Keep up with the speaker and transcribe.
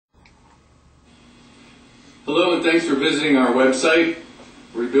Hello and thanks for visiting our website,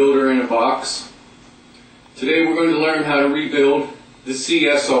 Rebuilder in a Box. Today we're going to learn how to rebuild the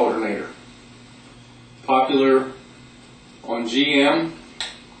CS alternator, popular on GM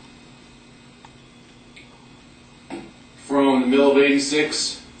from the middle of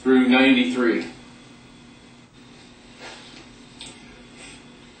 86 through 93.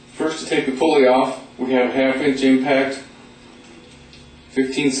 First, to take the pulley off, we have a 1/2 inch impact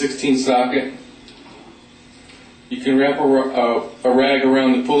 15/16 socket. You can wrap a rag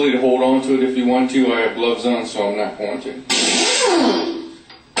around the pulley to hold on to it if you want to. I have gloves on, so I'm not going to.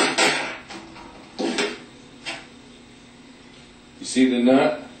 You see the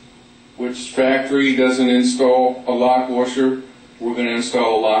nut, which factory doesn't install a lock washer. We're going to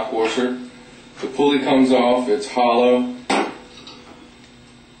install a lock washer. The pulley comes off, it's hollow.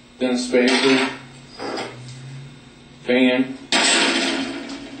 Then a spacer, fan,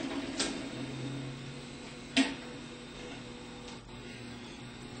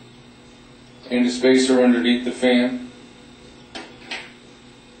 and a spacer underneath the fan.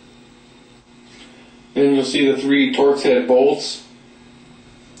 Then you'll see the 3 Torx head bolts.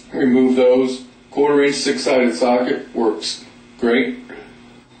 Remove those. 1/4 inch 6-sided socket works great.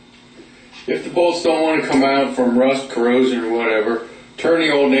 If the bolts don't want to come out from rust, corrosion, or whatever, turn the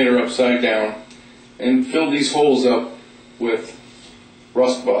alternator upside down and fill these holes up with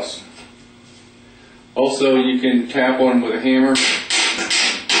rust bust. Also, you can tap on them with a hammer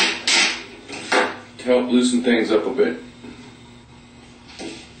to help loosen things up a bit.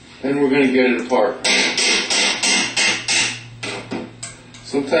 Then we're going to get it apart.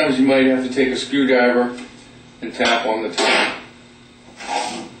 Sometimes you might have to take a screwdriver and tap on the top.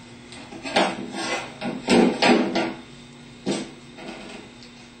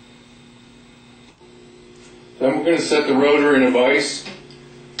 Then we're going to set the rotor in a vise.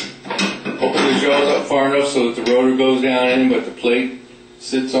 Open the jaws up far enough so that the rotor goes down in, but the plate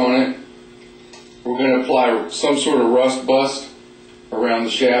sits on it. We're going to apply some sort of rust bust around the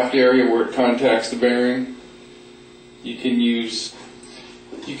shaft area where it contacts the bearing. You can use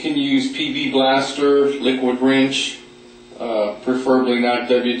PB Blaster, liquid wrench, preferably not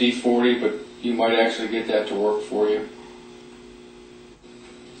WD-40, but you might actually get that to work for you.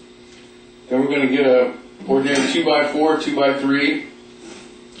 Then we're going to get a ordinary 2x4, 2x3,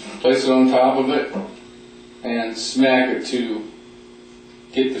 place it on top of it, and smack it to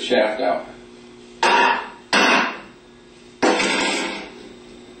get the shaft out.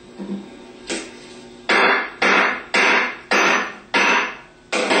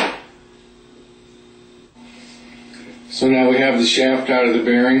 So now we have the shaft out of the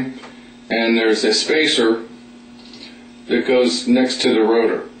bearing, and there's a spacer that goes next to the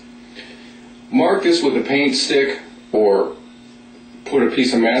rotor. Mark this with a paint stick, or put a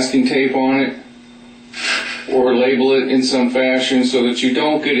piece of masking tape on it, or label it in some fashion so that you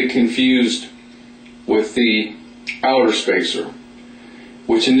don't get it confused with the outer spacer,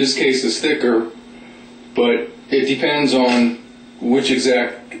 which in this case is thicker, but it depends on which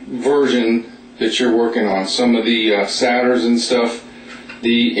exact version that you're working on. Some of the Satyrs and stuff,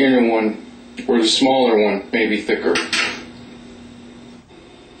 the inner one or the smaller one may be thicker.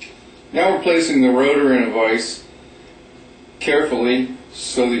 Now we're placing the rotor in a vise carefully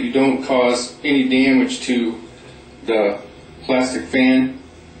so that you don't cause any damage to the plastic fan.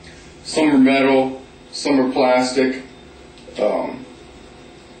 Some are metal, some are plastic. The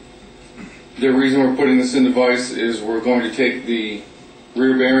reason we're putting this in the vise is we're going to take the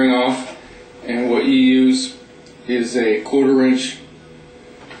rear bearing off, and what you use is a 1/4 inch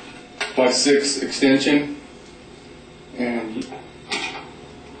by 6 extension, and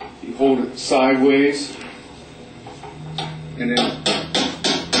you hold it sideways and then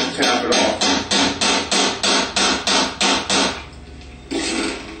tap it off.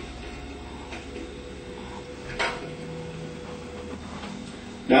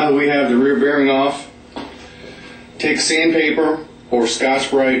 Now that we have the rear bearing off, take sandpaper or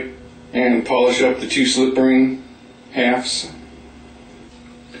Scotch-Brite and polish up the 2 slip ring halves.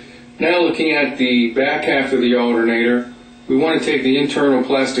 Now looking at the back half of the alternator, we want to take the internal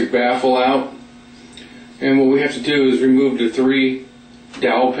plastic baffle out, and what we have to do is remove the 3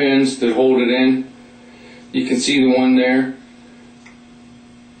 dowel pins that hold it in. You can see the one there.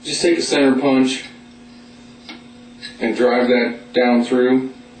 Just take a center punch and drive that down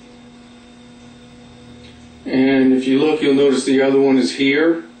through. And if you look, you'll notice the other one is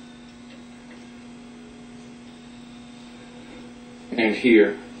here and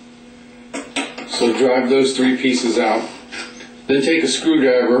here. So drive those 3 pieces out. Then take a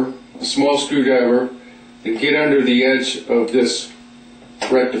screwdriver, a small screwdriver, and get under the edge of this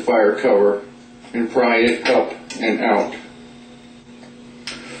rectifier cover and pry it up and out.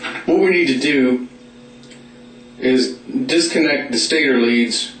 What we need to do is disconnect the stator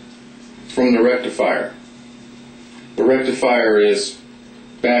leads from the rectifier. The rectifier is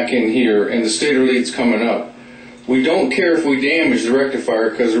back in here and the stator lead's coming up. We don't care if we damage the rectifier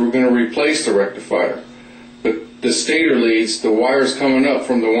because we're going to replace the rectifier. But the stator leads, the wires coming up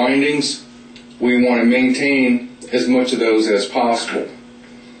from the windings, we want to maintain as much of those as possible.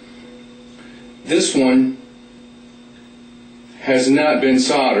 This one has not been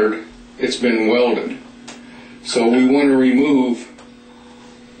soldered, it's been welded. So we want to remove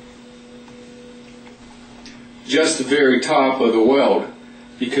just the very top of the weld,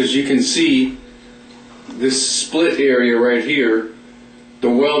 because you can see this split area right here. The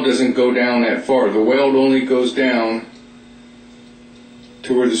weld doesn't go down that far. The weld only goes down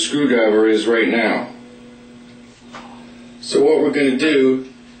to where the screwdriver is right now. So what we're going to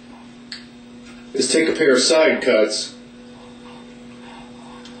do is take a pair of side cuts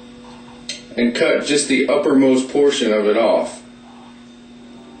and cut just the uppermost portion of it off.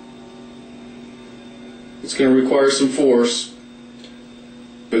 It's going to require some force,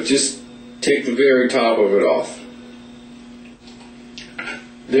 but just take the very top of it off.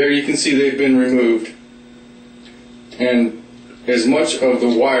 There you can see they've been removed, and as much of the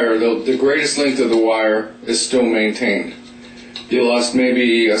wire, the greatest length of the wire is still maintained. You lost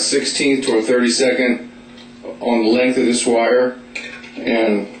maybe a 16th to a 32nd on the length of this wire,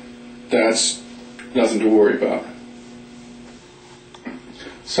 and that's nothing to worry about.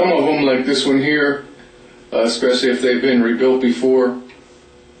 Some of them, like this one here, especially if they've been rebuilt before,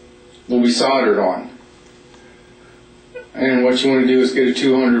 will be soldered on. And what you want to do is get a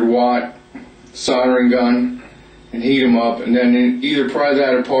 200-watt soldering gun and heat them up, and then either pry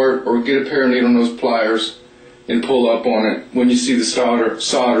that apart or get a pair of needle nose pliers and pull up on it when you see the solder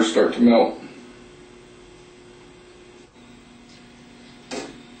start to melt.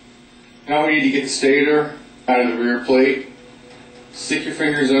 Now we need to get the stator out of the rear plate. Stick your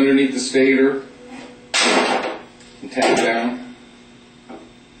fingers underneath the stator and tap down.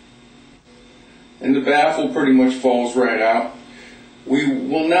 And the baffle pretty much falls right out. We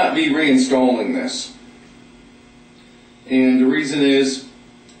will not be reinstalling this. And the reason is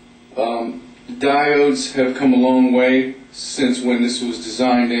diodes have come a long way since when this was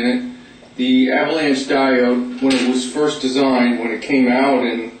designed in it. The avalanche diode, when it was first designed, when it came out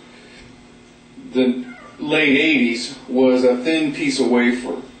in the late 80s, was a thin piece of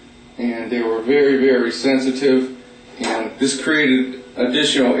wafer. And they were very, very sensitive, and this created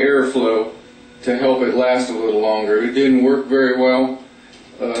additional airflow to help it last a little longer. It didn't work very well.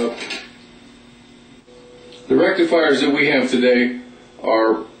 The rectifiers that we have today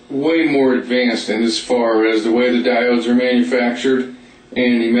are way more advanced in as far as the way the diodes are manufactured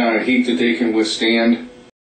and the amount of heat that they can withstand.